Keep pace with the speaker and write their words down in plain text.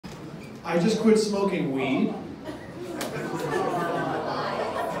I just quit smoking weed.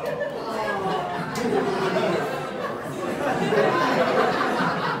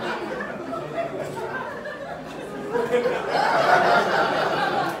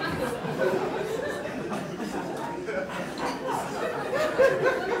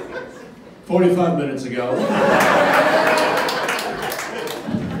 "45 minutes ago.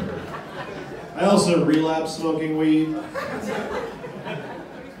 I also relapsed smoking weed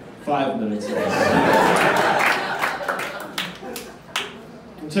 5 minutes ago.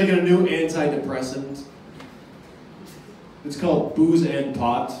 I'm taking a new antidepressant. It's called Booze and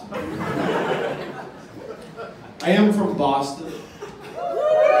Pot. I am from Boston.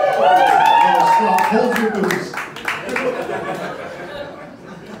 Oh, stop. Hold your booze.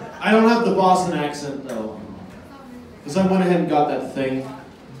 I don't have the Boston accent, though. Because I went ahead and got that thing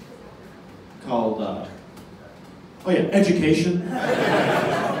called, oh yeah, education.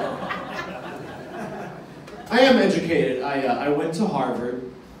 I am educated. I went to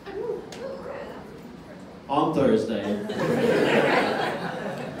Harvard on Thursday.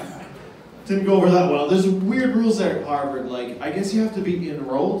 Didn't go over that well. There's weird rules there at Harvard. Like, I guess you have to be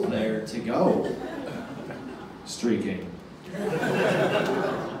enrolled there to go streaking.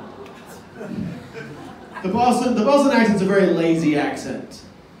 The Boston accent's a very lazy accent.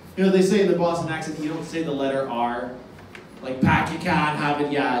 You know, they say in the Boston accent, you don't say the letter R. Like, pack you can't have it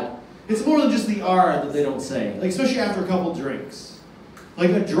yet. It's more than just the R that they don't say. Like, especially after a couple drinks.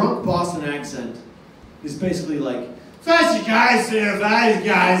 Like, a drunk Boston accent is basically like, "First guys here, first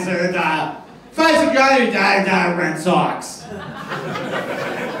guys are the first guy who died Red Sox."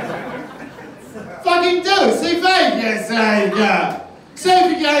 Fucking do, say thank you, say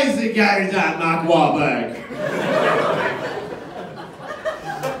the guys that got that Mark Wahlberg.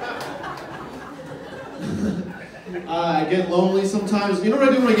 I get lonely sometimes. You know what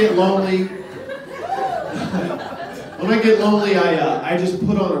I do when I get lonely? When I get lonely, I just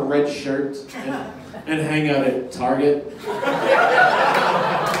put on a red shirt and hang out at Target.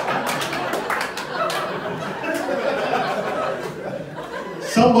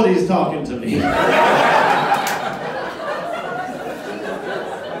 Somebody's talking to me.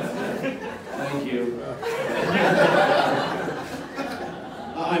 Thank you.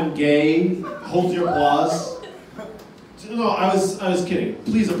 I'm gay. Hold your applause. No, I was kidding.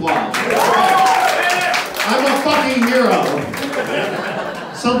 Please applaud. I'm a fucking hero.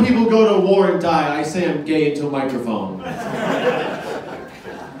 Some people go to war and die. I say I'm gay into a microphone.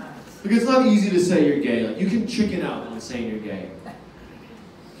 Because it's not easy to say you're gay. Like, you can chicken out on saying you're gay.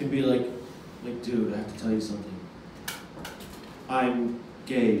 You can be like, dude, I have to tell you something. I'm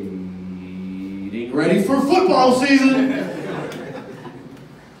gay. Getting ready for football season.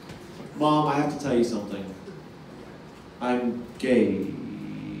 Mom, I have to tell you something. I'm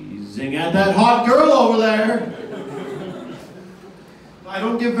gazing at that hot girl over there. I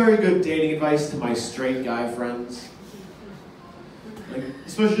don't give very good dating advice to my straight guy friends. Like,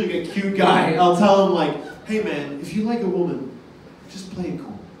 especially like a cute guy. I'll tell him like, "Hey man, if you like a woman, just play it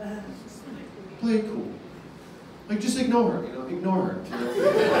cool. Play it cool. Like, just ignore her, you know? Ignore her. You know?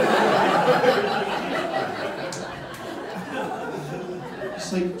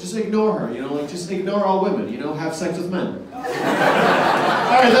 Just ignore her, you know? Like, just ignore all women, you know? Have sex with men."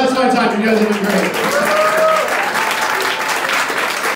 Alright, that's my time. You guys have been great.